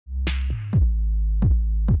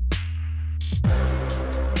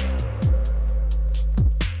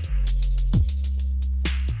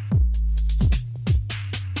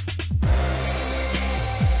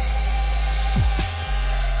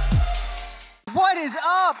What is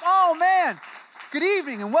up? Oh, man. Good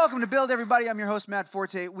evening and welcome to Build, everybody. I'm your host, Matt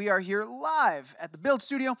Forte. We are here live at the Build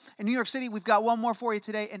Studio in New York City. We've got one more for you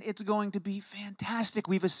today, and it's going to be fantastic.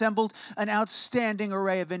 We've assembled an outstanding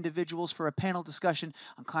array of individuals for a panel discussion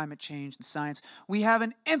on climate change and science. We have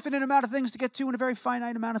an infinite amount of things to get to in a very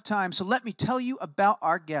finite amount of time, so let me tell you about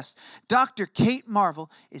our guest. Dr. Kate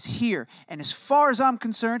Marvel is here, and as far as I'm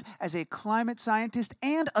concerned, as a climate scientist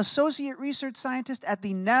and associate research scientist at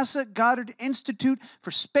the NASA Goddard Institute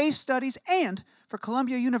for Space Studies and for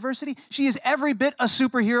Columbia University, she is every bit a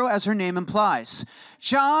superhero as her name implies.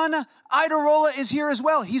 John Iadarola is here as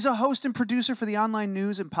well. He's a host and producer for the online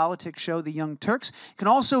news and politics show The Young Turks. Can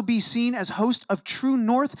also be seen as host of True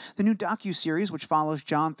North, the new docu-series which follows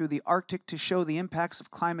John through the Arctic to show the impacts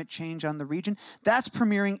of climate change on the region. That's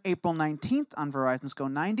premiering April 19th on Verizon's Go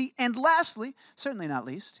 90. And lastly, certainly not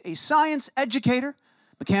least, a science educator,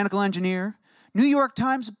 mechanical engineer, New York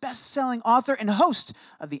Times best-selling author and host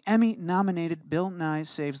of the Emmy-nominated Bill Nye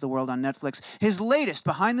Saves the World on Netflix. His latest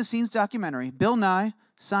behind-the-scenes documentary, Bill Nye,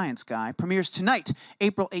 Science Guy, premieres tonight,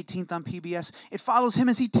 April 18th on PBS. It follows him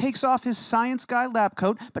as he takes off his Science Guy lab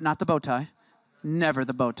coat, but not the bow tie, never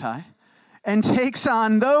the bow tie, and takes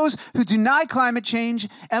on those who deny climate change,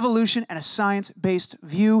 evolution, and a science-based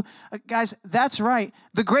view. Guys, that's right.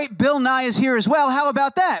 The great Bill Nye is here as well. How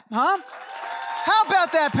about that, huh? How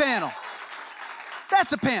about that panel?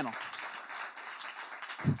 That's a panel.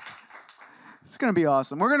 It's going to be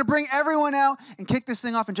awesome. We're going to bring everyone out and kick this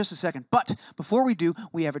thing off in just a second. But before we do,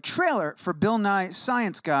 we have a trailer for Bill Nye,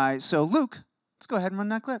 Science Guy. So, Luke, let's go ahead and run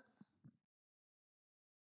that clip.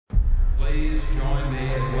 Please join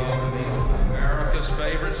me in welcoming America's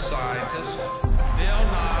favorite scientist, Bill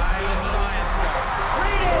Nye, the Science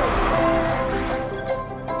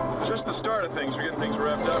Guy. Just the start of things. We're getting things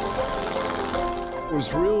wrapped up. It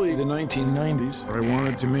was really the 1990s. I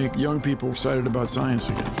wanted to make young people excited about science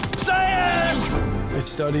again. Science! I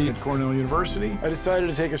studied at Cornell University. I decided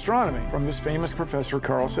to take astronomy from this famous professor,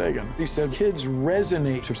 Carl Sagan. He said kids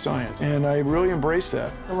resonate to science, and I really embraced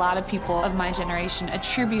that. A lot of people of my generation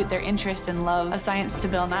attribute their interest and love of science to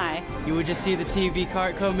Bill Nye. You would just see the TV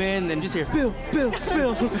cart come in and just hear, Bill, Bill,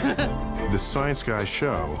 Bill. The Science Guy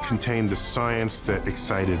show contained the science that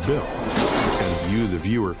excited Bill. And you, the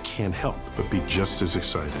viewer, can't help but be just as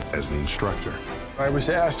excited as the instructor. I was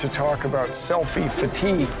asked to talk about selfie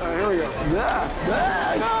fatigue. Here we go.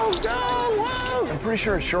 Go, whoa! I'm pretty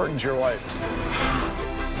sure it shortens your life.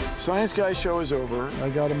 Science Guy show is over. I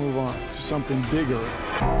got to move on to something bigger.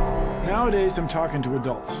 Nowadays, I'm talking to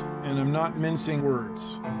adults, and I'm not mincing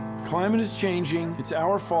words. Climate is changing. It's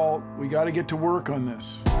our fault. We got to get to work on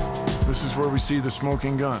this. This is where we see the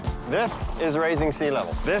smoking gun. This is raising sea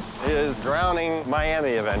level. This is drowning Miami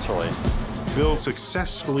eventually. Bill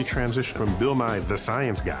successfully transitioned from Bill Nye, the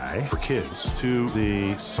Science Guy for kids, to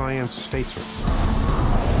the science statesman.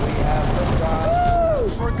 We have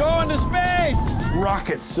liftoff. We're going to space!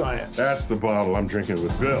 Rocket science. That's the bottle I'm drinking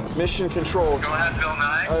with Bill. Mission control. Go ahead, Bill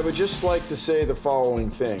Nye. I would just like to say the following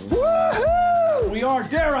thing. Woohoo! We are,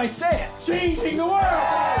 dare I say it, changing the world!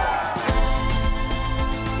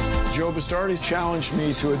 Joe Bastardi challenged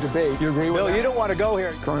me to a debate. You agree with that? Bill, you don't want to go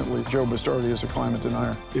here. Currently, Joe Bastardi is a climate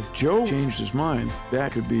denier. If Joe changed his mind,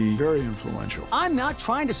 that could be very influential. I'm not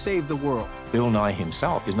trying to save the world. Bill Nye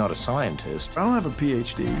himself is not a scientist. I don't have a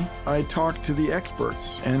PhD. I talk to the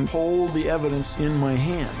experts and hold the evidence in my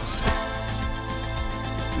hands.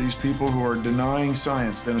 These people who are denying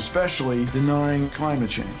science, and especially denying climate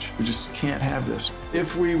change. We just can't have this.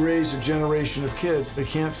 If we raise a generation of kids that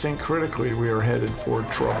can't think critically, we are headed for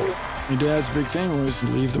trouble. My dad's big thing was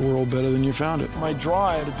leave the world better than you found it. My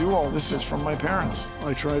drive to do all this is from my parents.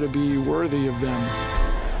 I try to be worthy of them.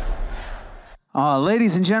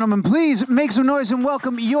 Ladies and gentlemen, please make some noise and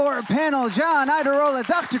welcome your panel, John Iadarola,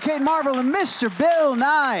 Dr. Kate Marvel, and Mr. Bill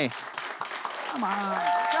Nye. Come on,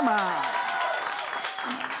 come on.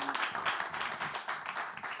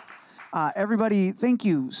 Everybody, thank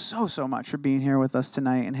you so much for being here with us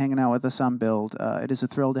tonight and hanging out with us on Build. It is a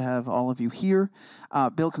thrill to have all of you here.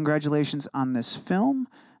 Bill, congratulations on this film.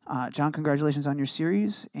 John, congratulations on your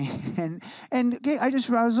series. And I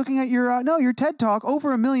was looking at your TED Talk, over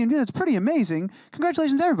 1 million views. It's pretty amazing.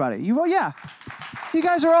 Congratulations, everybody. You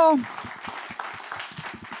guys are all.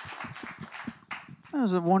 That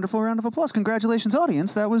was a wonderful round of applause. Congratulations,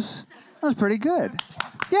 audience. That was pretty good.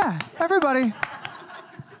 Yeah, everybody.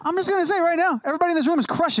 I'm just going to say right now, everybody in this room is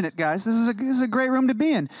crushing it, guys. This is a great room to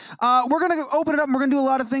be in. We're going to open it up, and we're going to do a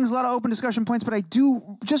lot of things, a lot of open discussion points, but I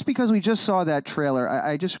do, just because we just saw that trailer,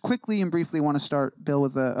 I just quickly and briefly want to start, Bill,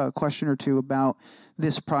 with a question or two about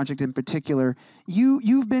this project in particular.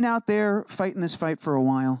 You've been out there fighting this fight for a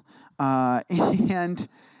while. and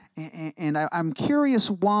I'm curious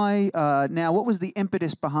why now. What was the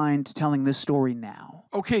impetus behind telling this story now?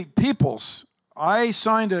 Okay, Peoples, I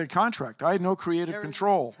signed a contract. I had no creative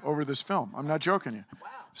control over this film. I'm not joking you. Wow.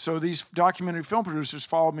 So these documentary film producers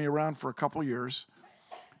followed me around for a couple years.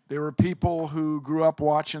 They were people who grew up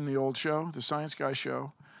watching the old show, the Science Guy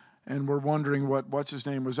show, and were wondering what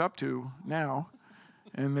what's-his-name was up to now.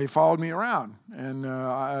 And they followed me around. And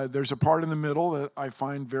there's a part in the middle that I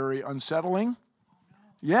find very unsettling.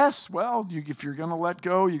 Yes, well, if you're going to let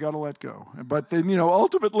go, you got to let go. But then,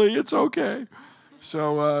 ultimately, it's okay.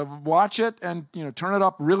 So watch it and, turn it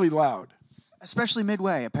up really loud. Especially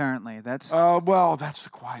midway, apparently. That's well, that's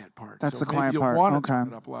the quiet part. That's so the quiet you'll part. Want to turn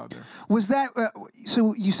it up loud there. Was that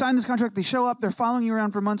so? You signed this contract. They show up. They're following you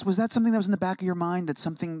around for months. Was that something that was in the back of your mind? That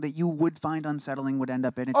something that you would find unsettling would end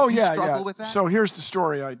up in it? Oh, Did you yeah, struggle with that? So here's the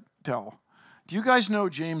story I tell. Do you guys know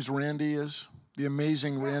who James Randi is? The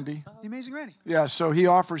Amazing Randi? The Amazing Randi. Yeah. So he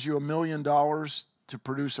offers you $1 million to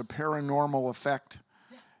produce a paranormal effect,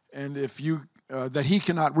 and if you that he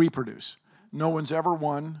cannot reproduce. No one's ever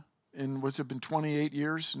won. In what's it been 28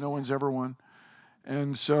 years? No one's ever won.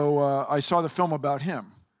 And so I saw the film about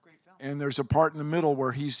him. Great film. And there's a part in the middle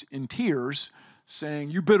where he's in tears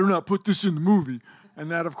saying, "You better not put this in the movie." And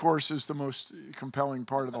that, of course, is the most compelling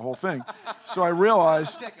part of the whole thing. So I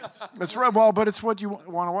realized, that's right, well, but it's what you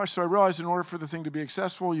want to watch. So I realized in order for the thing to be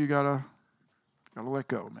successful, you gotta let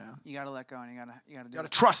go, man. You gotta let go, and you gotta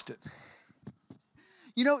trust it.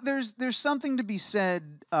 There's something to be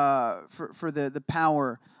said for the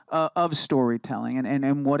power of storytelling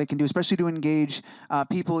and what it can do, especially to engage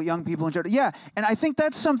young people in general. Yeah, and I think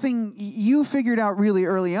that's something you figured out really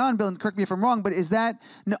early on, Bill, and correct me if I'm wrong, but is that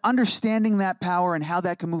understanding that power and how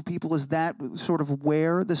that can move people, is that sort of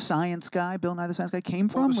where the science guy, Bill Nye the Science Guy, came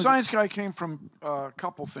from? Well, the science guy came from a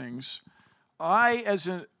couple things. I, as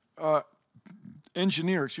an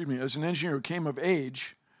engineer who came of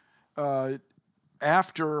age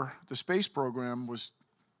after the space program was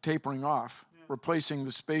tapering off, replacing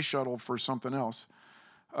the space shuttle for something else.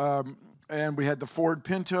 And we had the Ford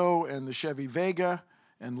Pinto and the Chevy Vega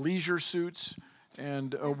and leisure suits.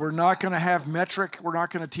 And we're not going to have we're not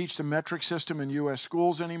going to teach the metric system in U.S.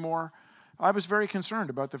 schools anymore. I was very concerned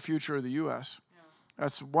about the future of the U.S.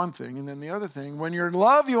 That's one thing. And then the other thing, when you're in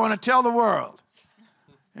love, you want to tell the world.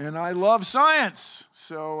 And I love science.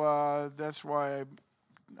 So that's why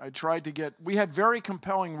I tried to we had very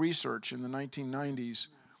compelling research in the 1990s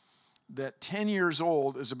that 10 years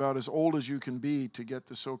old is about as old as you can be to get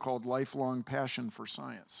the so-called lifelong passion for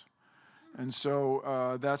science. And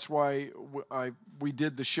so that's why we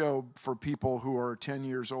did the show for people who are 10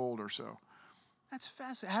 years old or so. That's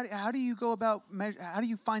fascinating. How do you go about, how do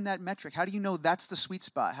you find that metric? How do you know that's the sweet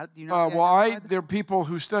spot? How do you know? There are people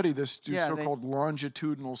who study this, do so-called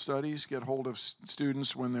longitudinal studies, get hold of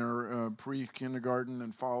students when they're pre-kindergarten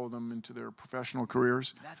and follow them into their professional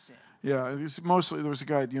careers. That's it. Yeah, there was a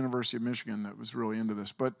guy at the University of Michigan that was really into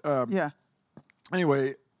this. But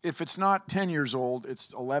anyway, if it's not 10 years old,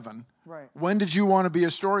 it's 11. Right. When did you want to be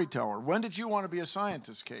a storyteller? When did you want to be a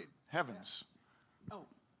scientist, Kate? Heavens.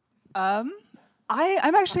 I'm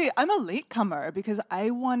a latecomer because I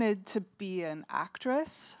wanted to be an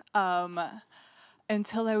actress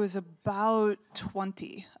until I was about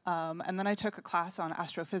 20. And then I took a class on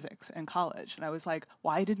astrophysics in college. And I was like,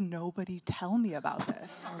 why did nobody tell me about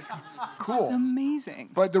this? Cool. It's amazing.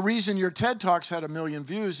 But the reason your TED Talks had 1 million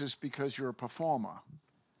views is because you're a performer.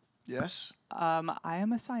 Yes? I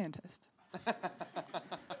am a scientist.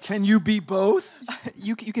 Can you be both?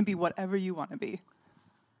 You can be whatever you want to be.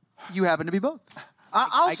 You happen to be both.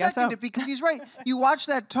 I'll second it because he's right. You watch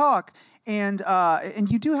that talk, and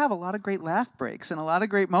you do have a lot of great laugh breaks and a lot of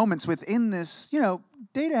great moments within this,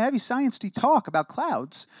 data-heavy science-y talk about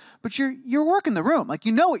clouds. But you're working the room. Like,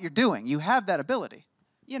 you know what you're doing. You have that ability.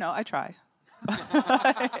 I try.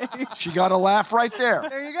 She got a laugh right there.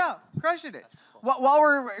 There you go. Crushing it. While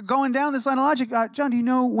we're going down this line of logic, John, do you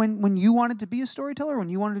know when you wanted to be a storyteller,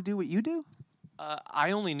 when you wanted to do what you do?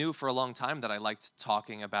 I only knew for a long time that I liked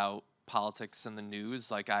talking about politics and the news.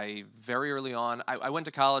 Like, very early on, I went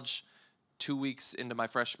to college 2 weeks into my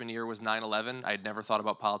freshman year was 9/11. I had never thought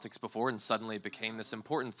about politics before, and suddenly it became this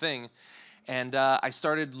important thing. And I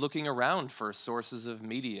started looking around for sources of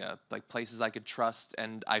media, like places I could trust,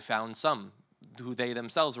 and I found some who they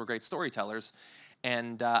themselves were great storytellers.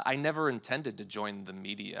 And I never intended to join the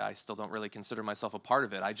media. I still don't really consider myself a part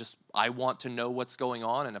of it. I want to know what's going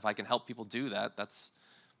on, and if I can help people do that, that's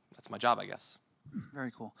my job, I guess.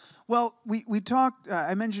 Very cool. Well, we talked,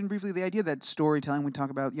 I mentioned briefly the idea that storytelling, we talk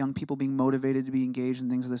about young people being motivated to be engaged in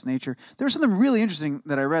things of this nature. There was something really interesting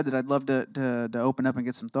that I read that I'd love to open up and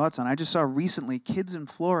get some thoughts on. I just saw recently kids in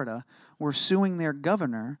Florida were suing their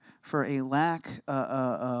governor for a lack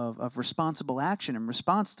of responsible action in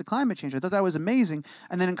response to climate change. I thought that was amazing.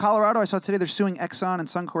 And then in Colorado, I saw today they're suing Exxon and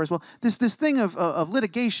Suncor as well. This thing of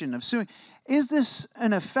litigation, of suing. Is this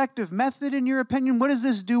an effective method in your opinion? What does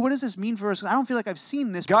this do? What does this mean for us? I don't feel like I've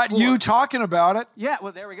seen this Got before. you talking about it. Yeah,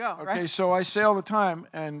 well, there we go. Okay, right? so I say all the time,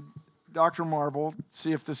 and Dr. Marvel,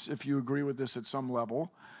 see if you agree with this at some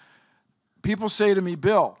level. People say to me,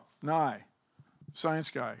 Bill Nye, science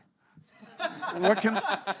guy,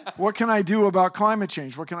 what can I do about climate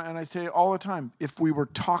change? And I say all the time, if we were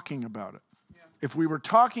talking about it, if we were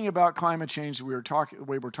talking about climate change, the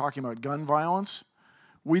way we're talking about gun violence,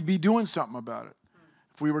 we'd be doing something about it.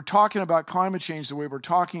 If we were talking about climate change the way we're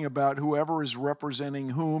talking about whoever is representing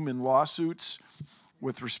whom in lawsuits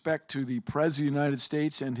with respect to the President of the United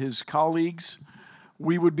States and his colleagues,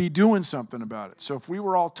 we would be doing something about it. So if we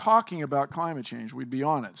were all talking about climate change, we'd be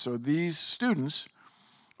on it. So these students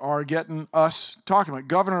are getting us talking about it.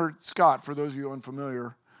 Governor Scott, for those of you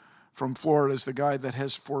unfamiliar, from Florida, is the guy that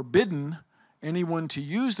has forbidden anyone to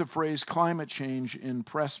use the phrase climate change in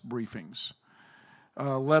press briefings.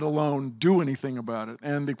 Let alone do anything about it.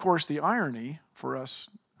 And of course, the irony for us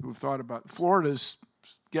who've thought about Florida's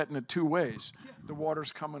getting it two ways. The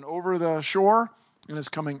water's coming over the shore and it's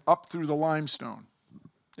coming up through the limestone.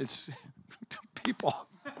 It's people.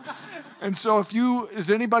 And so is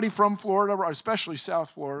anybody from Florida, especially South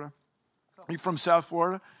Florida? Are you from South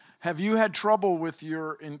Florida? Have you had trouble with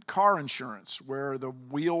your car insurance where the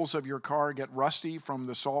wheels of your car get rusty from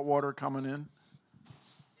the salt water coming in?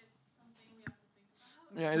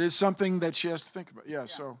 Yeah, it is something that she has to think about. Yeah.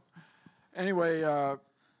 So anyway,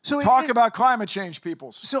 talk about climate change,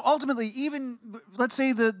 peoples. So ultimately, even, let's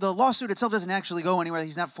say the lawsuit itself doesn't actually go anywhere,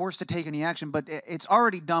 he's not forced to take any action, but it's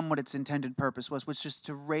already done what its intended purpose was, which is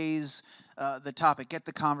to raise the topic, get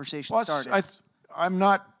the conversation started. I'm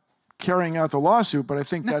not carrying out the lawsuit, but I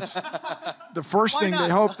think that's the first thing they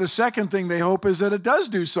hope. The second thing they hope is that it does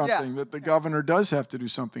do something, that the governor does have to do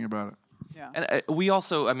something about it. Yeah. And we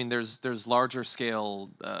also, I mean, there's larger scale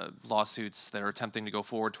lawsuits that are attempting to go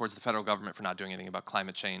forward towards the federal government for not doing anything about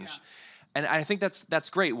climate change. Yeah. And I think that's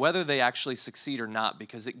great, whether they actually succeed or not,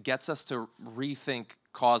 because it gets us to rethink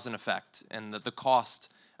cause and effect and the cost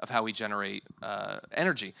of how we generate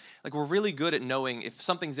energy. Like, we're really good at knowing if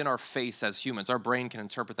something's in our face as humans. Our brain can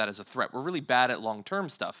interpret that as a threat. We're really bad at long-term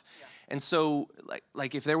stuff. Yeah. And so,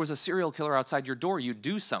 like if there was a serial killer outside your door, you'd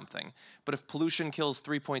do something. But if pollution kills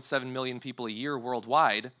 3.7 million people a year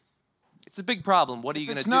worldwide, it's a big problem. What are you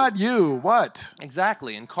going to do? It's not you. What?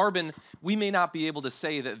 Exactly. And carbon, we may not be able to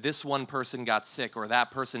say that this one person got sick or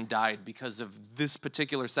that person died because of this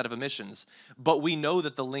particular set of emissions, but we know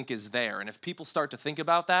that the link is there. And if people start to think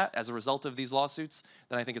about that as a result of these lawsuits,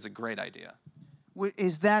 then I think it's a great idea.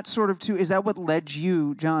 Is that is that what led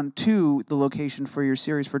you, John, to the location for your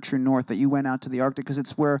series for True North, that you went out to the Arctic? Because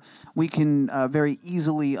it's where we can very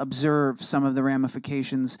easily observe some of the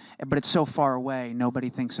ramifications, but it's so far away, nobody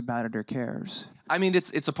thinks about it or cares. I mean,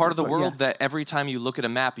 it's a part of the world that every time you look at a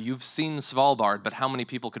map, you've seen Svalbard, but how many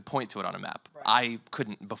people could point to it on a map? Right. I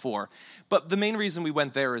couldn't before. But the main reason we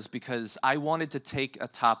went there is because I wanted to take a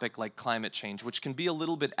topic like climate change, which can be a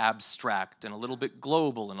little bit abstract and a little bit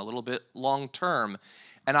global and a little bit long-term.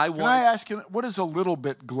 And Can I ask you, what is a little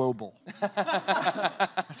bit global?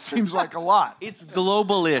 It seems like a lot. It's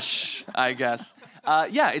global-ish, I guess.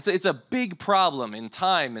 Yeah, it's a big problem in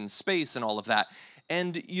time and space and all of that.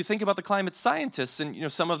 And you think about the climate scientists, and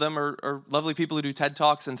some of them are lovely people who do TED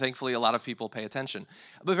Talks, and thankfully a lot of people pay attention.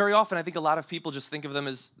 But very often I think a lot of people just think of them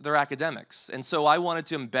as they're academics. And so I wanted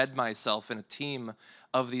to embed myself in a team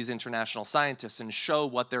of these international scientists and show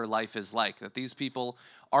what their life is like, that these people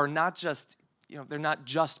are not just, they're not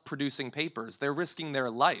just producing papers, they're risking their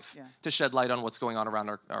life to shed light on what's going on around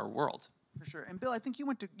our world. For sure. And Bill, I think you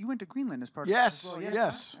went to Greenland as part of this as well.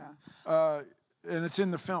 Yes. Yeah. And it's in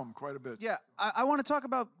the film quite a bit. Yeah, I want to talk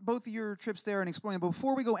about both of your trips there and exploring them. But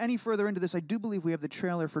before we go any further into this, I do believe we have the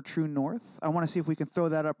trailer for True North. I want to see if we can throw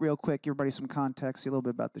that up real quick, give everybody some context, see a little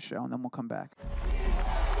bit about the show, and then we'll come back.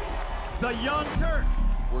 The Young Turks.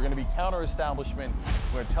 We're going to be counter-establishment.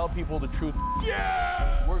 We're going to tell people the truth.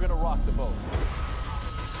 Yeah! We're going to rock the boat.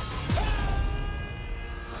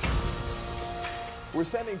 We're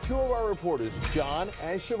sending two of our reporters, John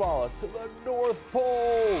and Chavala, to the North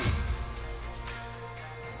Pole.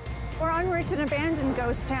 We're en route to an abandoned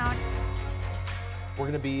ghost town. We're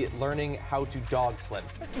going to be learning how to dog sled.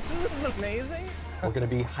 This is amazing. We're going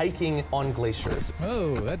to be hiking on glaciers.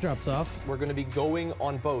 Oh, that drops off. We're going to be going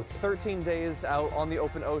on boats. 13 days out on the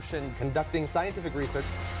open ocean, conducting scientific research.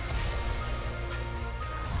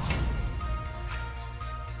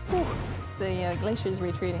 The glacier is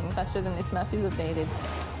retreating faster than this map is updated.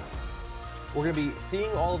 We're going to be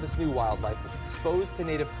seeing all of this new wildlife, exposed to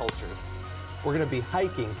native cultures. We're going to be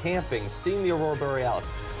hiking, camping, seeing the aurora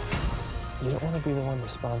borealis. You don't want to be the one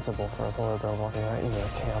responsible for a polar bear walking right into a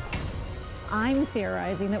camp. I'm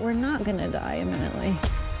theorizing that we're not going to die imminently.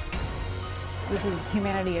 This is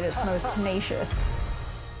humanity at its most tenacious.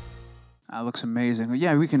 That looks amazing.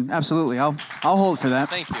 Yeah, we can, absolutely. I'll hold for that.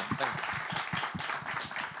 Thank you.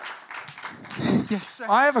 Yes, sir.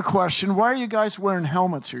 I have a question. Why are you guys wearing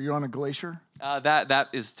helmets here? You're on a glacier? That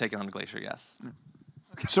is taken on a glacier, yes.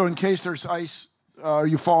 Okay. So in case there's ice,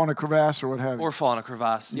 you fall in a crevasse or what have you? Or fall in a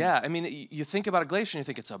crevasse, yeah. I mean, you think about a glacier and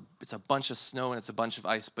you think it's a bunch of snow and it's a bunch of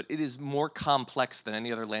ice, but it is more complex than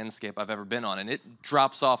any other landscape I've ever been on, and it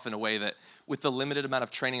drops off in a way that, with the limited amount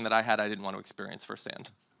of training that I had, I didn't want to experience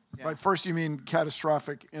firsthand. Yeah. Right, first you mean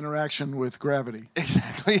catastrophic interaction with gravity.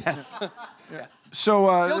 Exactly, yes. Yes.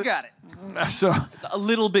 So, Still got it. So, it's a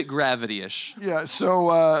little bit gravity-ish. Yeah,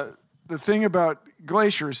 so the thing about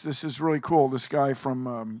glaciers, this is really cool. This guy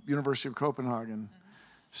from University of Copenhagen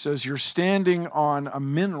says you're standing on a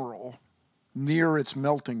mineral near its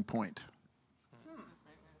melting point.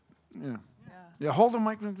 Yeah. Yeah, hold the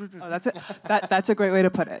mic. Oh, that's it. That's a great way to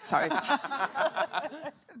put it. Sorry.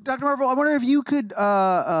 Dr. Marvel, I wonder if you could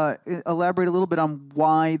elaborate a little bit on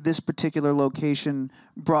why this particular location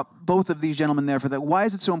brought both of these gentlemen there for that. Why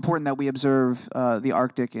is it so important that we observe the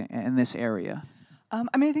Arctic in this area?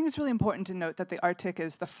 I mean, I think it's really important to note that the Arctic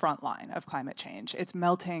is the front line of climate change. It's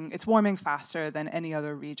melting, it's warming faster than any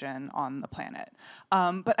other region on the planet.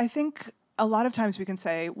 But I think a lot of times we can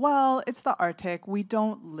say, well, it's the Arctic, we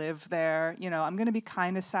don't live there, you know, I'm gonna be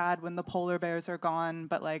kind of sad when the polar bears are gone,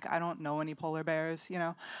 but like, I don't know any polar bears, you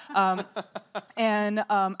know? And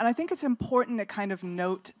I think it's important to kind of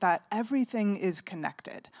note that everything is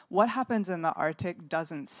connected. What happens in the Arctic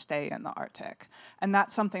doesn't stay in the Arctic. And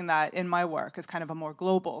that's something that in my work is kind of a more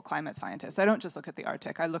global climate scientist. I don't just look at the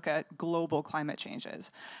Arctic, I look at global climate changes.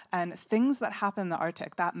 And things that happen in the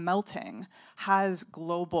Arctic, that melting has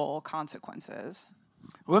global consequences.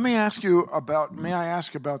 Let me ask you about, may I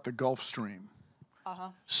ask about the Gulf Stream?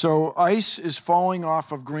 So ice is falling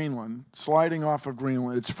off of Greenland, sliding off of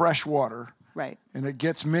Greenland. It's fresh water. Right. And it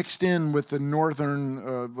gets mixed in with the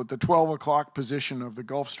northern, with the 12 o'clock position of the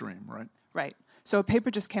Gulf Stream, right? Right. So a paper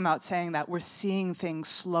just came out saying that we're seeing things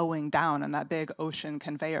slowing down on that big ocean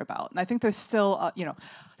conveyor belt. And I think there's still, you know,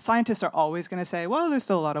 scientists are always going to say, well, there's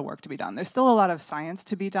still a lot of work to be done. There's still a lot of science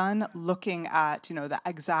to be done looking at, you know, the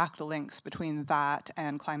exact links between that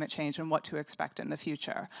and climate change and what to expect in the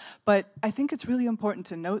future. But I think it's really important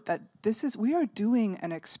to note that we are doing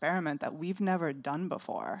an experiment that we've never done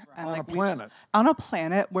before. And on a planet. On a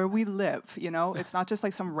planet where we live, you know? It's not just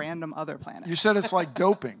like some random other planet. You said it's like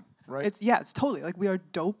doping. Right? It's totally like we are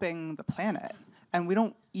doping the planet, and we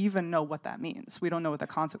don't even know what that means. We don't know what the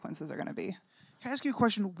consequences are going to be. Can I ask you a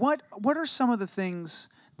question? What are some of the things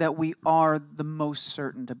that we are the most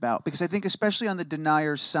certain about? Because I think especially on the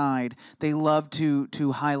deniers' side, they love to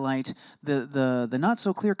highlight the not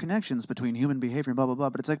so clear connections between human behavior and blah blah blah.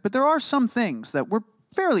 But it's like, but there are some things that we're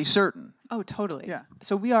fairly certain. Oh, totally. Yeah.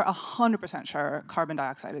 So we are 100% sure carbon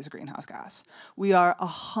dioxide is a greenhouse gas. We are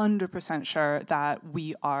 100% sure that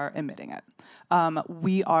we are emitting it.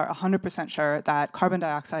 We are 100% sure that carbon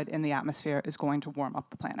dioxide in the atmosphere is going to warm up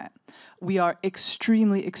the planet. We are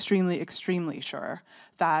extremely, extremely, extremely sure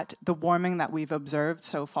that the warming that we've observed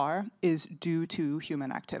so far is due to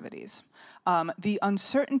human activities. The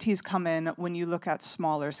uncertainties come in when you look at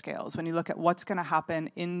smaller scales, when you look at what's going to happen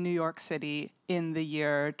in New York City in the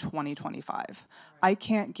year 2025. I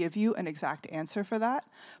can't give you an exact answer for that,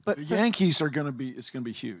 but the Yankees are going to be, it's going to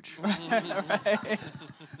be huge. Right.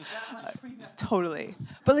 Totally.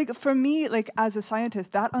 But like for me, like as a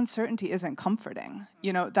scientist, that uncertainty isn't comforting.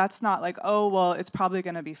 You know, that's not like, oh, well, it's probably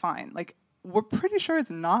going to be fine. Like we're pretty sure it's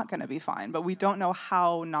not going to be fine, but we don't know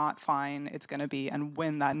how not fine it's going to be and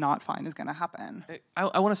when that not fine is going to happen.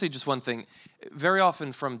 I want to say just one thing. Very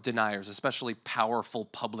often from deniers, especially powerful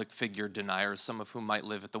public figure deniers, some of whom might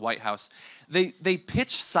live at the White House, they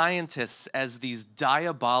pitch scientists as these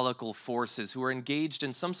diabolical forces who are engaged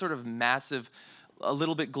in some sort of massive, a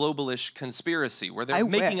little bit globalish conspiracy where they're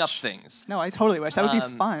making up things. No, I totally wish. That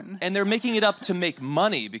would be fun. And they're making it up to make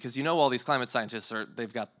money because you know all these climate scientists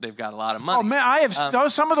they've got a lot of money. Oh man, I have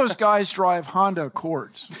some of those guys drive Honda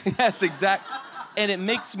Accords. Yes, exactly. and it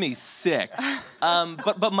makes me sick.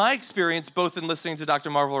 But my experience, both in listening to Dr.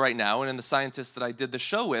 Marvel right now and in the scientists that I did the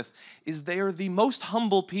show with, is they are the most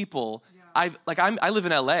humble people. I live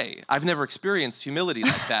in LA. I've never experienced humility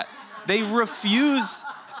like that. They refuse.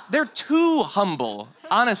 They're too humble,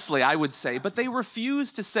 honestly, I would say, but they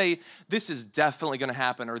refuse to say, this is definitely going to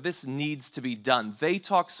happen or this needs to be done. They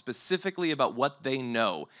talk specifically about what they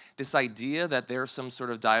know. This idea that there's some sort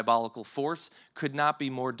of diabolical force could not be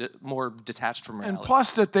more detached from reality. And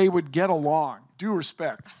plus that they would get along. Due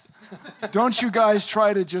respect. Don't you guys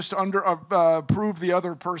try to just prove the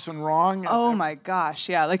other person wrong? Oh my gosh,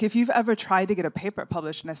 yeah. Like if you've ever tried to get a paper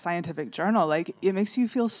published in a scientific journal, like it makes you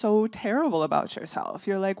feel so terrible about yourself.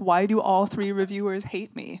 You're like, why do all 3 reviewers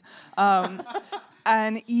hate me?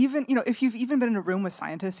 And even, if you've even been in a room with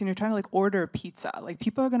scientists and you're trying to like order pizza, like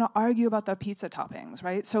people are going to argue about the pizza toppings,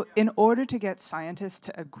 right? So in order to get scientists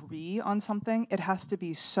to agree on something, it has to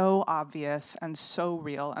be so obvious and so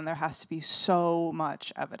real, and there has to be so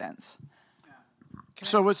much evidence.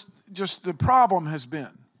 So it's just the problem has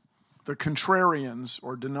been the contrarians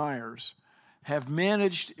or deniers have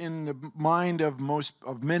managed in the mind of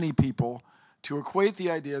many people to equate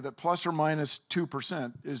the idea that plus or minus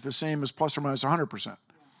 2% is the same as plus or minus 100%.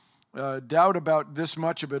 Doubt about this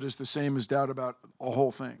much of it is the same as doubt about a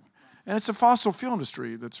whole thing. And it's a fossil fuel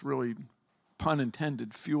industry that's really, pun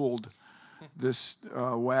intended, fueled this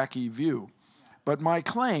wacky view. But my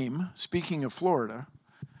claim, speaking of Florida,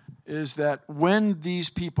 is that when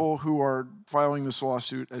these people who are filing this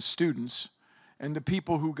lawsuit as students and the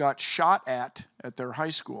people who got shot at their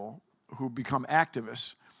high school who become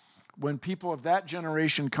activists, when people of that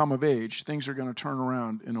generation come of age, things are going to turn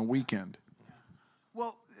around in a weekend.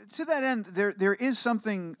 Well, to that end, there is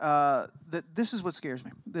something that this is what scares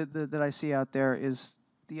me, that I see out there is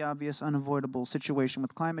the obvious unavoidable situation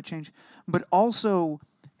with climate change, but also,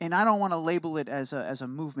 and I don't want to label it as a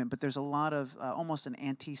movement, but there's a lot of almost an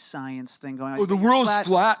anti-science thing going on. Oh, the world's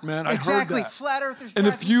flat, man. I exactly, heard that. Flat Earthers. And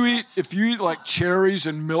if you eat like cherries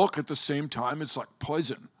and milk at the same time, it's like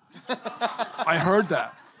poison. I heard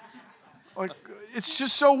that. Like, it's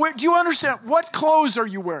just so weird. Do you understand? What clothes are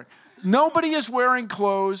you wearing? Nobody is wearing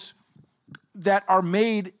clothes that are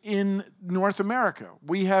made in North America.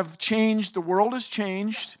 We have changed. The world has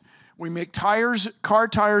changed. We make tires, car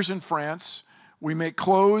tires in France. We make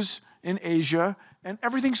clothes in Asia, and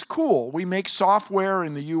everything's cool. We make software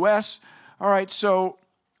in the US. All right, so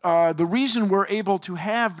the reason we're able to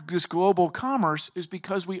have this global commerce is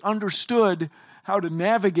because we understood how to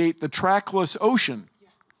navigate the trackless ocean.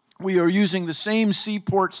 We are using the same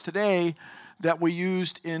seaports today that we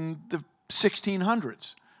used in the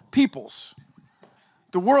 1600s. Peoples.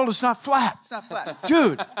 The world is not flat. It's not flat.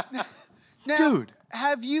 Dude. Now, Dude.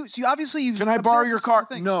 Have you, so obviously you've... Can I borrow your car?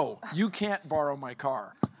 No, you can't borrow my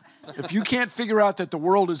car. If you can't figure out that the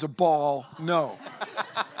world is a ball, no.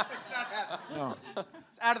 It's not happening. No.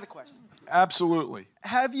 It's out of the question. Absolutely.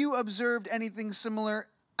 Have you observed anything similar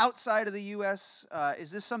outside of the U.S.? Is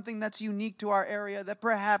this something that's unique to our area that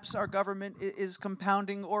perhaps our government is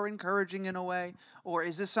compounding or encouraging in a way? Or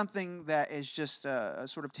is this something that is just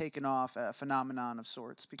sort of taken off, a phenomenon of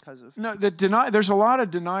sorts because of... No, there's a lot of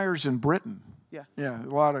deniers in Britain. Yeah. Yeah, a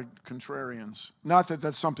lot of contrarians. Not that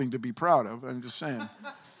that's something to be proud of, I'm just saying.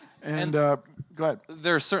 And go ahead.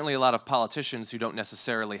 There are certainly a lot of politicians who don't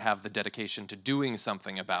necessarily have the dedication to doing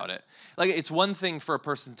something about it. Like, it's one thing for a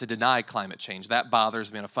person to deny climate change. That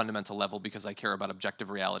bothers me on a fundamental level because I care about objective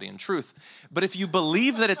reality and truth. But if you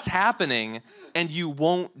believe that it's happening and you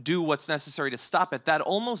won't do what's necessary to stop it, that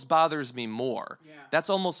almost bothers me more. Yeah. That's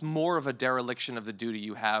almost more of a dereliction of the duty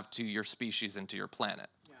you have to your species and to your planet.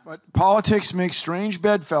 Yeah. But politics makes strange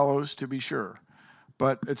bedfellows, to be sure.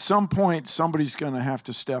 But at some point, somebody's going to have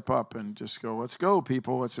to step up and just go, let's go,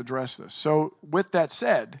 people, let's address this. So with that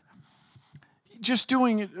said, just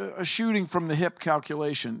doing a shooting from the hip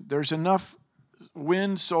calculation, there's enough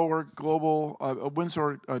wind, solar, global,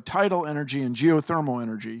 tidal energy and geothermal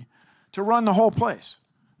energy to run the whole place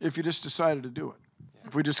if you just decided to do it. Yeah.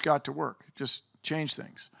 If we just got to work, just change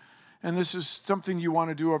things. And this is something you want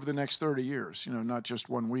to do over the next 30 years, not just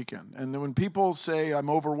one weekend. And when people say, I'm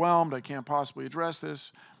overwhelmed, I can't possibly address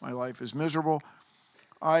this, my life is miserable,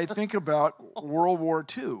 I think about World War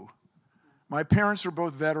II. My parents are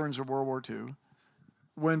both veterans of World War II.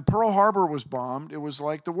 When Pearl Harbor was bombed, it was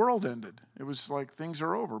like the world ended. It was like things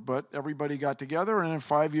are over. But everybody got together, and in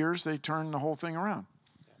 5 years, they turned the whole thing around.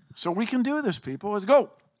 So we can do this, people. Let's go.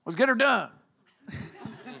 Let's get her done.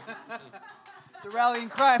 It's a rallying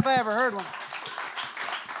cry if I ever heard one.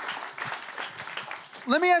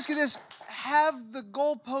 Let me ask you this. have the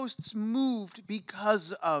goalposts moved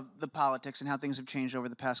because of the politics and how things have changed over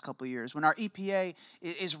the past couple of years? When our EPA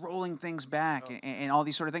is rolling things back and all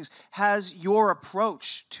these sort of things, has your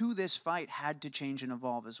approach to this fight had to change and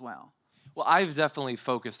evolve as well? Well, I've definitely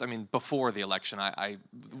focused, before the election,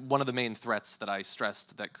 one of the main threats that I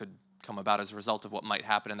stressed that could come about as a result of what might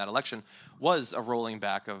happen in that election was a rolling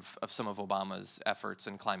back of some of Obama's efforts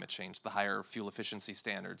in climate change, the higher fuel efficiency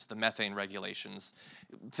standards, the methane regulations,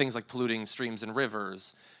 things like polluting streams and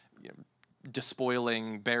rivers,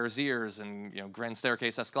 despoiling Bears Ears and Grand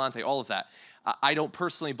Staircase Escalante, all of that. I don't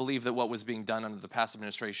personally believe that what was being done under the past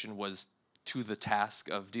administration was to the task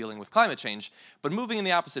of dealing with climate change, but moving in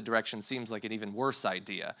the opposite direction seems like an even worse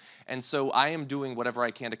idea. And so I am doing whatever I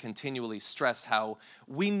can to continually stress how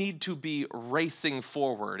we need to be racing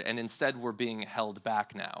forward, and instead we're being held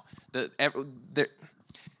back now.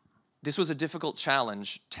 This was a difficult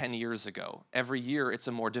challenge 10 years ago. Every year it's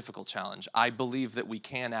a more difficult challenge. I believe that we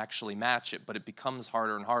can actually match it, but it becomes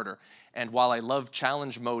harder and harder. And while I love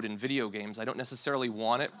challenge mode in video games, I don't necessarily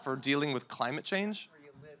want it for dealing with climate change.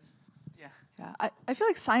 Yeah, I feel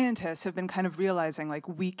like scientists have been kind of realizing, like,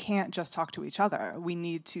 we can't just talk to each other. We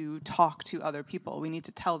need to talk to other people. We need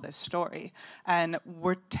to tell this story. And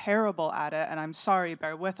we're terrible at it, and I'm sorry,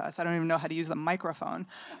 bear with us. I don't even know how to use the microphone.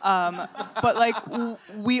 But, like,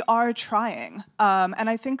 we are trying. And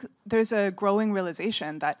I think there's a growing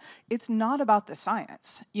realization that it's not about the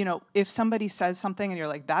science. If somebody says something and you're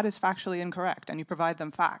like, that is factually incorrect, and you provide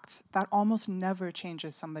them facts, that almost never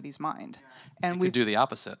changes somebody's mind. And we do the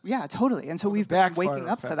opposite. Yeah, totally. And so we've been waking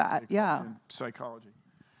up to that. Yeah. In psychology.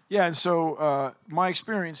 Yeah, and so my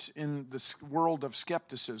experience in this world of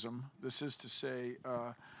skepticism, this is to say,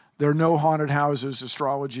 there are no haunted houses,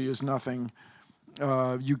 astrology is nothing.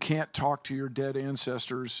 You can't talk to your dead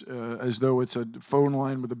ancestors as though it's a phone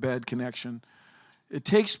line with a bad connection. It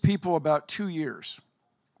takes people about 2 years,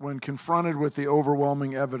 when confronted with the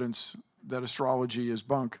overwhelming evidence that astrology is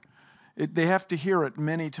bunk. They have to hear it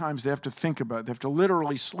many times. They have to think about it. They have to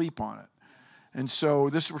literally sleep on it. And so we're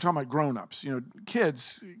talking about grown-ups.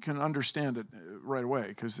 Kids can understand it right away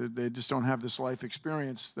because they just don't have this life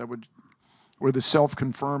experience where the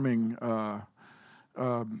self-confirming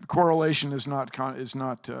correlation is not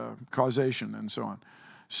causation and so on.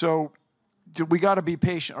 So we got to be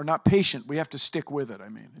patient, or not patient. We have to stick with it.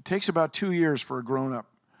 It takes about 2 years for a grown-up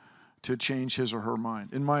to change his or her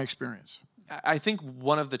mind, in my experience. I think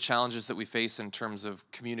one of the challenges that we face in terms of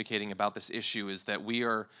communicating about this issue is that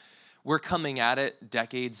we're coming at it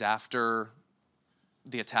decades after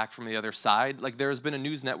the attack from the other side. Like, there's been a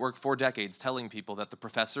news network for decades telling people that the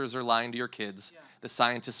professors are lying to your kids, the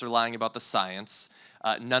scientists are lying about the science.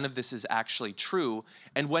 None of this is actually true.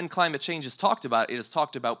 And when climate change is talked about, it is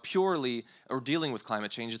talked about purely, or dealing with climate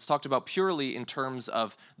change, it's talked about purely in terms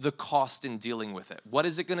of the cost in dealing with it. What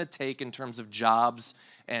is it going to take in terms of jobs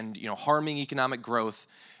and harming economic growth?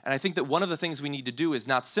 And I think that one of the things we need to do is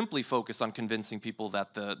not simply focus on convincing people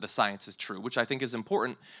that the science is true, which I think is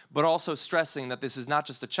important, but also stressing that this is not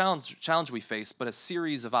just a challenge we face, but a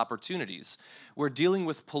series of opportunities. Where dealing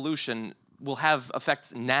with pollution will have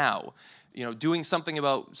effects now. Doing something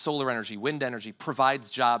about solar energy, wind energy provides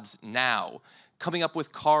jobs now. Coming up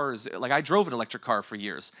with cars, like I drove an electric car for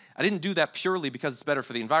years. I didn't do that purely because it's better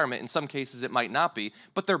for the environment. In some cases it might not be,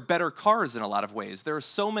 but they're better cars in a lot of ways. There are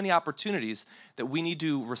so many opportunities that we need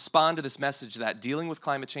to respond to this message that dealing with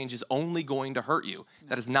climate change is only going to hurt you.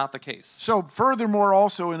 That is not the case. So furthermore,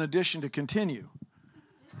 also in addition to continue,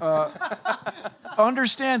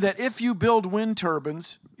 understand that if you build wind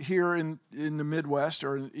turbines here in the Midwest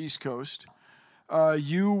or in the East Coast,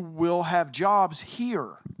 you will have jobs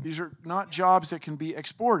here. These are not jobs that can be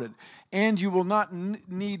exported. And you will not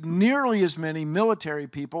need nearly as many military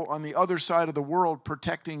people on the other side of the world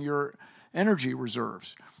protecting your energy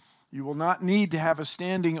reserves. You will not need to have a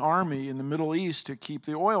standing army in the Middle East to keep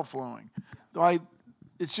the oil flowing.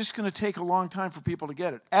 It's just going to take a long time for people to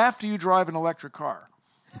get it. After you drive an electric car,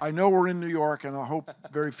 I know we're in New York, and I hope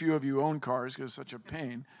very few of you own cars because it's such a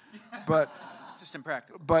pain, but it's just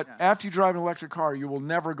impractical. But after you drive an electric car, you will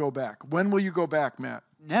never go back. When will you go back, Matt?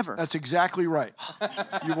 Never. That's exactly right.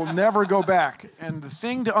 You will never go back. And the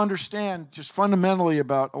thing to understand just fundamentally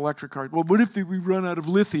about electric cars, well, what if we run out of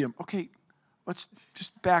lithium? Okay, let's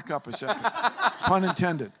just back up a second, pun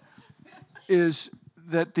intended, is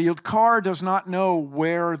that the car does not know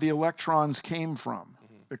where the electrons came from.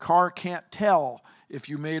 The car can't tell if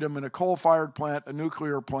you made them in a coal-fired plant, a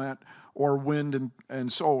nuclear plant, or wind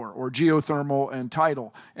and solar, or geothermal and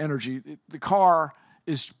tidal energy. The car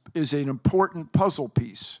is an important puzzle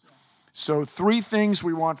piece. So 3 things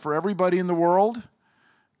we want for everybody in the world: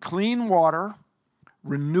 clean water,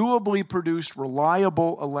 renewably produced,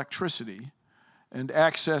 reliable electricity and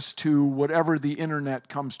access to whatever the internet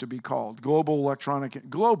comes to be called, global electronic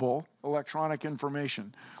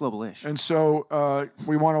information. Global-ish. And so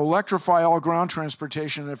we want to electrify all ground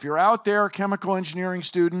transportation. And if you're out there, chemical engineering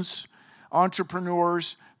students,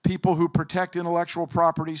 entrepreneurs, people who protect intellectual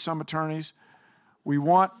property, some attorneys, we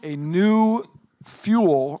want a new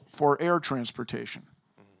fuel for air transportation.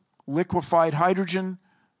 Liquefied hydrogen,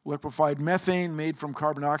 liquefied methane made from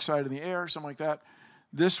carbon dioxide in the air, something like that.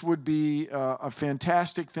 This would be a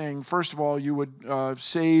fantastic thing. First of all, you would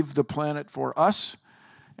save the planet for us.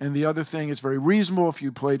 And the other thing is very reasonable. If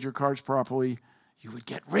you played your cards properly, you would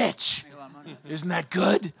get rich. Isn't that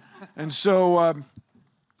good? And so,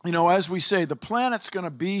 you know, as we say, the planet's going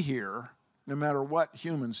to be here no matter what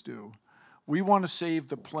humans do. We want to save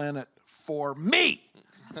the planet for me.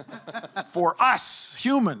 For us,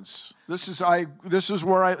 humans. This is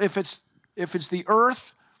where if it's the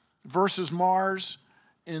Earth versus Mars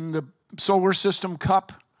in the solar system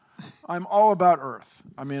cup, I'm all about Earth.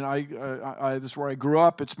 I mean, this is where I grew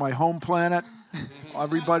up. It's my home planet.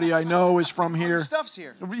 Everybody I know is from here. Your stuff's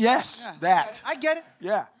here. Yes, yeah. That. I get it.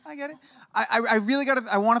 Yeah. I get it. I really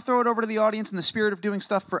I want to throw it over to the audience in the spirit of doing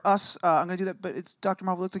stuff for us. I'm going to do that, but it's Dr.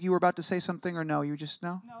 Marvel. Looked like you were about to say something, or no? You just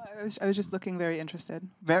no. No, I was just looking very interested.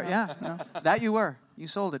 No. That you were. You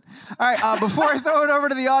sold it. All right. Before I throw it over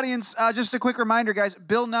to the audience, just a quick reminder, guys.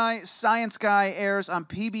 Bill Nye, Science Guy airs on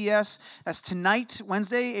PBS. That's tonight,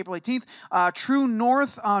 Wednesday, April 18th. True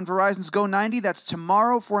North on Verizon's Go 90. That's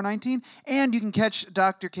tomorrow, 4/19. And you can catch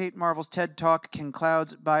Dr. Kate Marvel's TED Talk, Can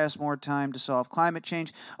Clouds Buy Us More Time to Solve Climate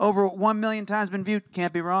Change? Over 1 million times been viewed.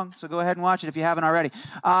 Can't be wrong. So go ahead and watch it if you haven't already.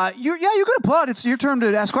 You could applaud. It's your turn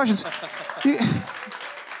to ask questions.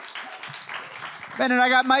 Ben and I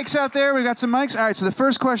got mics out there. We got some mics. All right, so the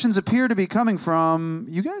first questions appear to be coming from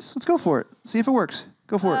you guys. Let's go for it. See if it works.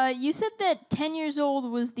 Go for it. You said that 10 years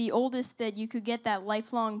old was the oldest that you could get that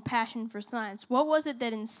lifelong passion for science. What was it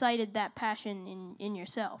that incited that passion in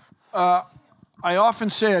yourself? I often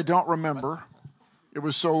say I don't remember. It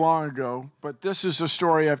was so long ago. But this is a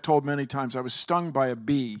story I've told many times. I was stung by a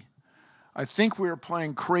bee. I think we were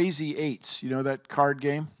playing Crazy Eights, you know that card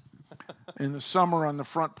game? In the summer on the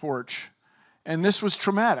front porch. And this was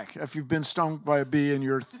traumatic. If you've been stung by a bee and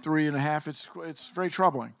you're 3.5, it's very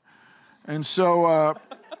troubling. And so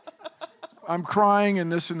I'm crying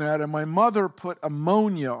and this and that, and my mother put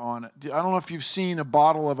ammonia on it. I don't know if you've seen a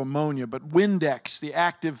bottle of ammonia, but Windex, the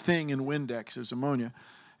active thing in Windex is ammonia.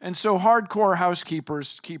 And so hardcore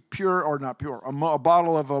housekeepers keep pure, or not pure, a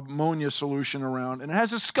bottle of ammonia solution around, and it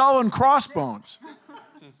has a skull and crossbones.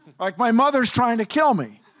 Like my mother's trying to kill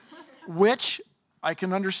me, which I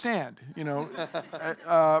can understand, you know.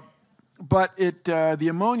 But the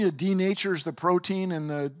ammonia denatures the protein in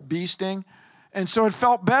the bee sting, and so it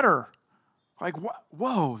felt better. Like,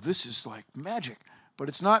 whoa, this is like magic. But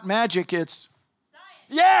it's not magic, it's science.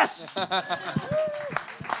 Yes!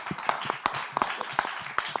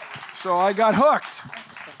 So I got hooked.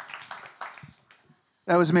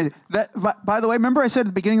 That was amazing. By the way, remember I said at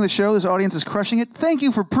the beginning of the show, this audience is crushing it? Thank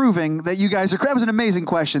you for proving that you guys are... That was an amazing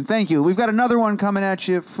question. Thank you. We've got another one coming at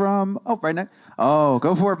you from... Oh, right next. Oh,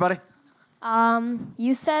 go for it, buddy.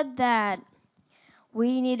 You said that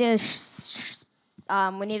we need to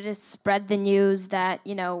spread the news that,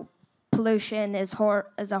 you know, pollution is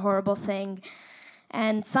a horrible thing.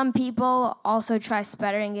 And some people also try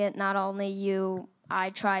spreading it, not only you. I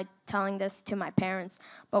tried telling this to my parents,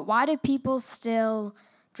 but why do people still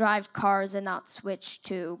drive cars and not switch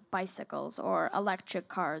to bicycles or electric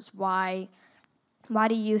cars? Why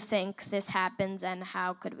do you think this happens, and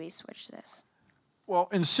how could we switch this? Well,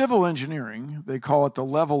 in civil engineering, they call it the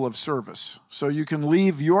level of service. So you can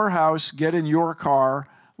leave your house, get in your car,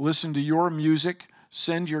 listen to your music,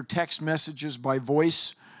 send your text messages by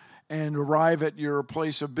voice, and arrive at your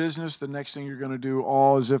place of business. The next thing you're going to do,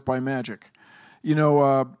 all as if by magic. You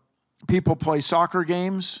know, people play soccer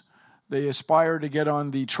games. They aspire to get on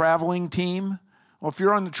the traveling team. Well, if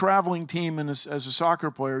you're on the traveling team and as a soccer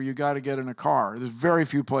player, you got to get in a car. There's very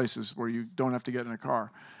few places where you don't have to get in a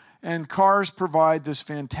car. And cars provide this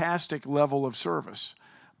fantastic level of service.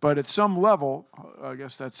 But at some level, I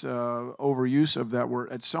guess that's overuse of that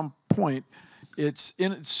word, at some point, it's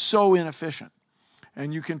so inefficient.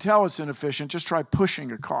 And you can tell it's inefficient. Just try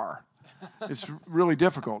pushing a car. It's really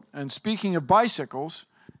difficult. And speaking of bicycles,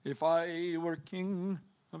 if I were king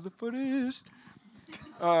of the forest,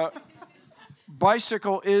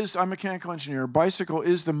 bicycle is, I'm a mechanical engineer, bicycle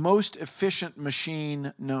is the most efficient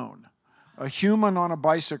machine known. A human on a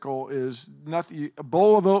bicycle is nothing, a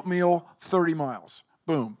bowl of oatmeal, 30 miles,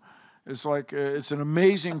 boom. It's like it's an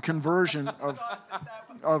amazing conversion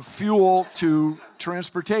of fuel to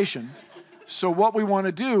transportation. So what we want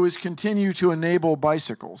to do is continue to enable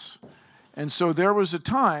bicycles. And so there was a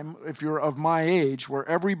time, if you're of my age, where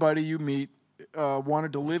everybody you meet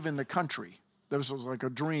wanted to live in the country. This was like a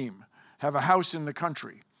dream, have a house in the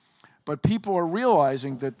country. But people are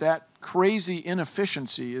realizing that that crazy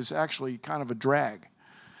inefficiency is actually kind of a drag.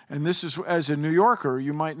 And this is, as a New Yorker,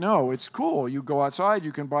 you might know, it's cool. You go outside,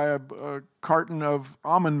 you can buy a carton of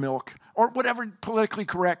almond milk or whatever politically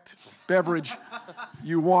correct beverage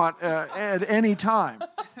you want at any time.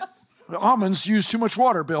 The almonds use too much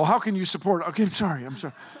water, Bill. How can you support? Okay, I'm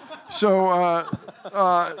sorry. So,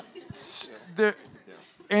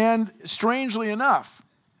 and strangely enough,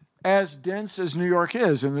 as dense as New York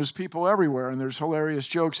is, and there's people everywhere, and there's hilarious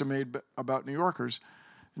jokes made about New Yorkers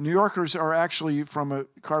are actually, from a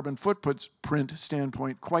carbon footprint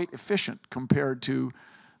standpoint, quite efficient compared to,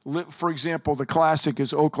 for example, the classic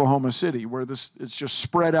is Oklahoma City, where it's just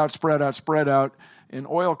spread out in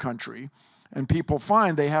oil country, and people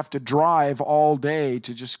find they have to drive all day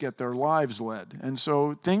to just get their lives led. And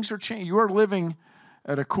so things are changing. You are living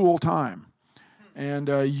at a cool time. And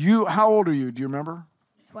how old are you? Do you remember?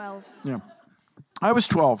 12. Yeah. I was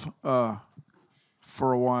 12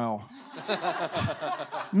 for a while.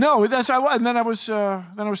 No, and then I was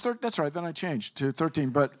 13. That's right. Then I changed to 13.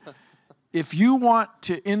 But if you want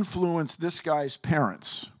to influence this guy's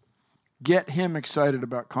parents, get him excited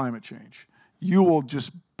about climate change. You will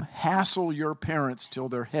just hassle your parents till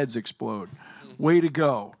their heads explode. Way to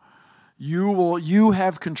go. You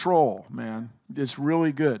have control, man. It's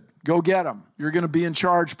really good. Go get them. You're going to be in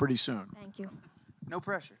charge pretty soon. Thank you. No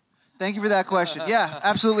pressure. Thank you for that question. Yeah,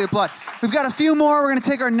 absolutely applaud. We've got a few more. We're going to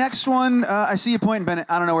take our next one. I see you pointing, Bennett.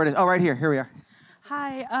 I don't know where it is. Oh, right here. Here we are.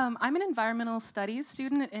 Hi, I'm an environmental studies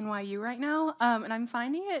student at NYU right now, and I'm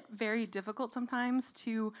finding it very difficult sometimes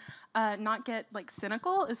to not get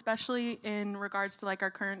cynical, especially in regards to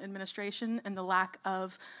our current administration and the lack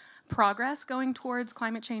of progress going towards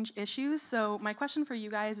climate change issues. So my question for you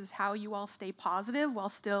guys is how you all stay positive while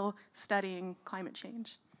still studying climate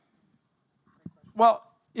change. Well,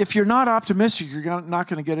 if you're not optimistic, you're not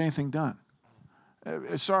going to get anything done.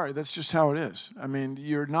 Sorry, that's just how it is. I mean,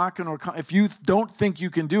 you're not going to, if you don't think you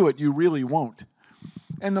can do it, you really won't.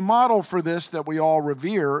 And the model for this that we all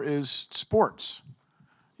revere is sports.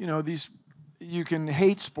 You know, you can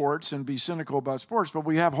hate sports and be cynical about sports, but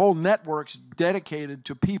we have whole networks dedicated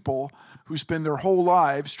to people who spend their whole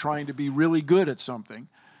lives trying to be really good at something.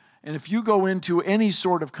 And if you go into any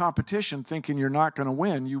sort of competition thinking you're not going to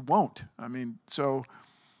win, you won't. I mean, so,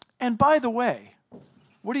 and by the way,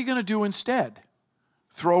 what are you going to do instead?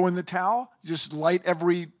 Throw in the towel? Just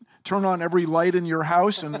turn on every light in your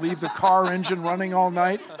house and leave the car engine running all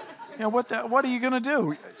night? You know, what are you going to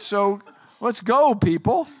do? So let's go,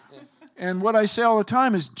 people. And what I say all the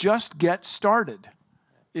time is just get started.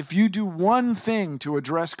 If you do one thing to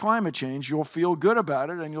address climate change, you'll feel good about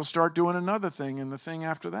it, and you'll start doing another thing and the thing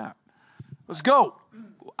after that. Let's go.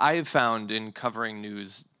 I have found in covering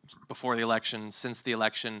news before the election, since the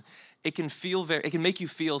election, it can make you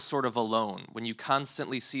feel sort of alone when you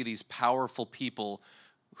constantly see these powerful people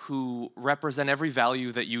who represent every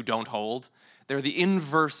value that you don't hold. They're the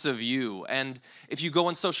inverse of you. And if you go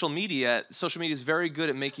on social media is very good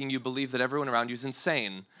at making you believe that everyone around you is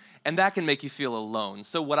insane. And that can make you feel alone.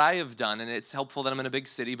 So what I have done, and it's helpful that I'm in a big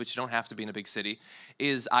city, but you don't have to be in a big city,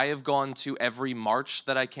 is I have gone to every march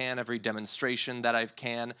that I can, every demonstration that I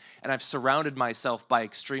can, and I've surrounded myself by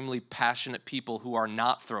extremely passionate people who are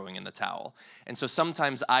not throwing in the towel. And so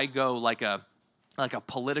sometimes I go like a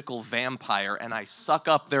political vampire, and I suck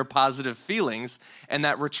up their positive feelings, and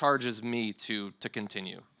that recharges me to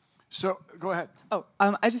continue. So, go ahead. Oh,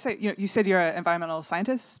 I just say, you said you're an environmental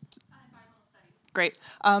scientist? Great.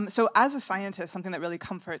 So as a scientist, something that really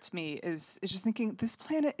comforts me is just thinking this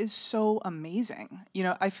planet is so amazing. You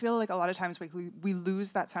know, I feel like a lot of times we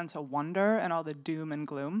lose that sense of wonder and all the doom and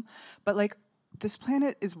gloom, but this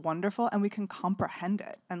planet is wonderful and we can comprehend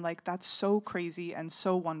it. And that's so crazy and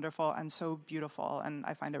so wonderful and so beautiful. And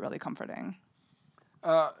I find it really comforting.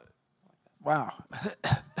 Wow.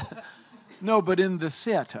 No, but in the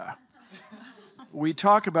theater, we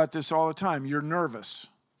talk about this all the time. You're nervous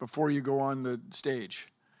before you go on the stage.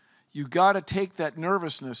 You got to take that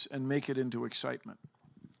nervousness and make it into excitement.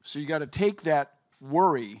 So you got to take that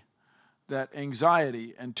worry, that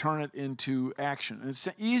anxiety, and turn it into action. And it's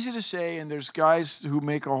easy to say, and there's guys who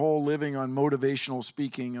make a whole living on motivational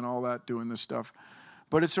speaking and all that, doing this stuff,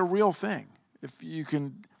 but it's a real thing. If you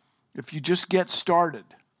just get started,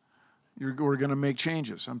 we're going to make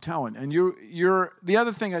changes, I'm telling. And the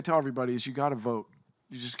other thing I tell everybody is you got to vote.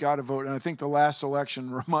 You just got to vote. And I think the last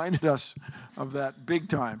election reminded us of that big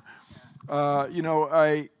time. You know,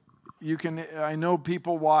 I know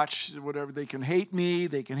people watch whatever. They can hate me.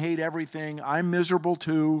 They can hate everything. I'm miserable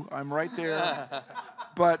too. I'm right there.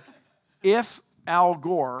 But if Al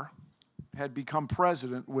Gore had become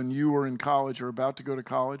president when you were in college or about to go to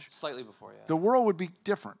college, slightly before, yeah, the world would be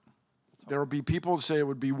different. There would be people who say it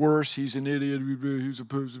would be worse. He's an idiot. He's a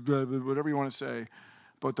whatever you want to say.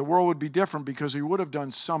 But the world would be different because he would have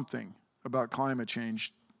done something about climate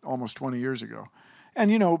change almost 20 years ago.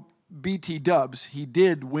 And, you know, BT Dubs, he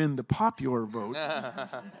did win the popular vote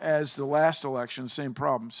as the last election, same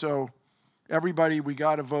problem. So everybody, we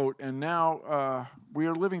got to vote. And now we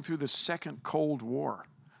are living through the second Cold War.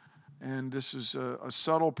 And this is a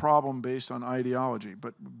subtle problem based on ideology.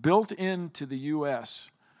 But built into the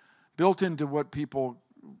U.S., built into what people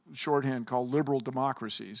shorthand call liberal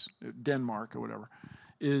democracies, Denmark or whatever,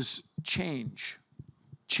 is change.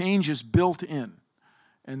 Change is built in,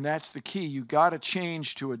 and that's the key. You got to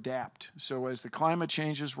change to adapt. So as the climate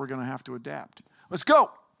changes, we're going to have to adapt. Let's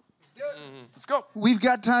go. Let's go. We've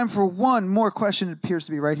got time for one more question. It appears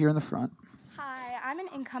to be right here in the front. Hi, I'm an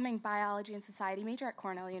incoming biology and society major at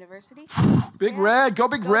Cornell University. Big Red, go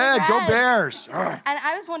Big Red, go Bears. All right. And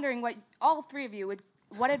I was wondering what all three of you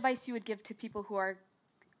what advice you would give to people who are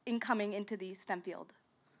incoming into the STEM field.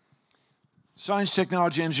 Science,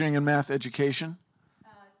 technology, engineering, and math education.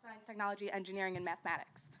 Science, technology, engineering, and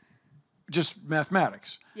mathematics. Just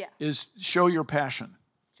mathematics. Yeah. Is show your passion.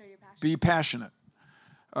 Show your passion. Be passionate.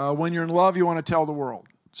 When you're in love, you want to tell the world.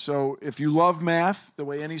 So if you love math the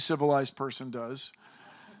way any civilized person does,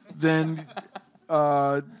 then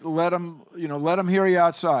let them hear you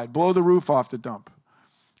outside. Blow the roof off the dump.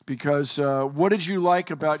 Because what did you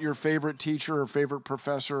like about your favorite teacher or favorite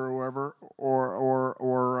professor or whoever,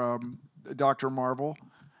 or Dr. Marvel,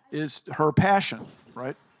 is her passion,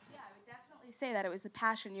 right? Yeah, I would definitely say that it was the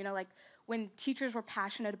passion. You know, like when teachers were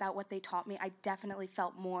passionate about what they taught me, I definitely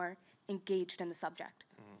felt more engaged in the subject.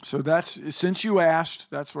 So that's, since you asked,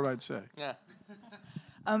 that's what I'd say. Yeah.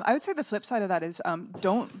 I would say the flip side of that is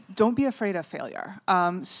don't be afraid of failure.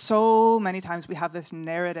 So many times we have this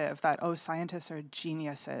narrative that, oh, scientists are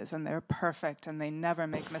geniuses and they're perfect and they never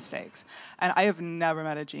make mistakes. And I have never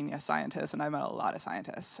met a genius scientist, and I've met a lot of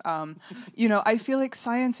scientists. You know, I feel like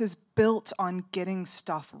science is built on getting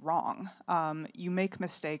stuff wrong. You make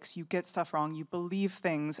mistakes, you get stuff wrong, you believe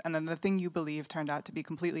things, and then the thing you believe turned out to be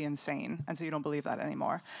completely insane, and so you don't believe that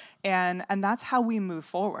anymore. And that's how we move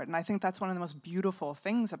forward, and I think that's one of the most beautiful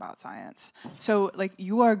things about science. So, like,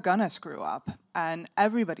 you are gonna screw up, and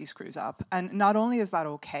everybody screws up, and not only is that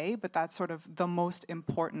okay, but that's sort of the most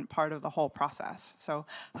important part of the whole process. So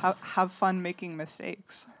have fun making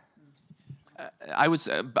mistakes. I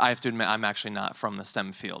have to admit, I'm actually not from the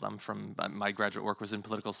STEM field. I'm from, my graduate work was in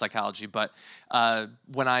political psychology, but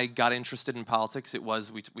when I got interested in politics, it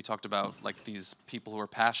was, we talked about like these people who are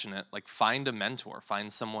passionate, like find a mentor,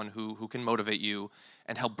 find someone who can motivate you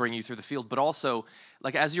and help bring you through the field. But also,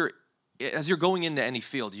 like as you're going into any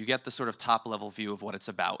field, you get the sort of top level view of what it's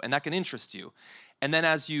about, and that can interest you. And then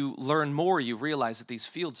as you learn more, you realize that these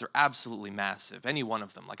fields are absolutely massive, any one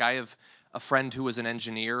of them. Like I have a friend who was an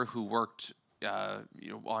engineer who worked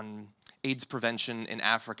on AIDS prevention in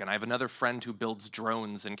Africa. And I have another friend who builds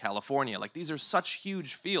drones in California. Like these are such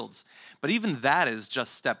huge fields. But even that is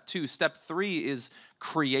just step 2. Step 3 is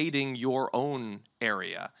creating your own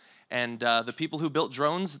area. And the people who built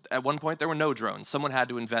drones, at one point there were no drones. Someone had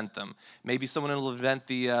to invent them. Maybe someone will invent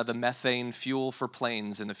the methane fuel for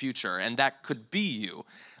planes in the future, and that could be you.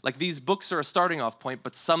 Like these books are a starting off point,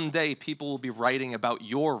 but someday people will be writing about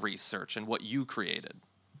your research and what you created.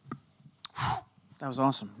 That was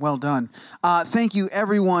awesome. Well done. Thank you,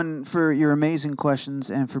 everyone, for your amazing questions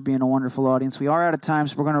and for being a wonderful audience. We are out of time,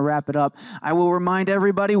 so we're going to wrap it up. I will remind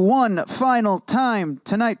everybody one final time.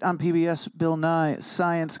 Tonight on PBS, Bill Nye,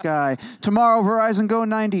 Science Guy. Tomorrow, Verizon Go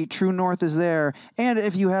 90, True North is there. And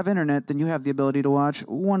if you have internet, then you have the ability to watch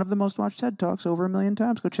one of the most watched TED Talks over 1 million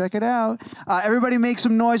times. Go check it out. Everybody make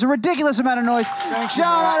some noise, a ridiculous amount of noise.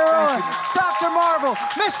 John Iadarola, Dr. Marvel,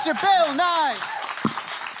 Mr. Bill Nye.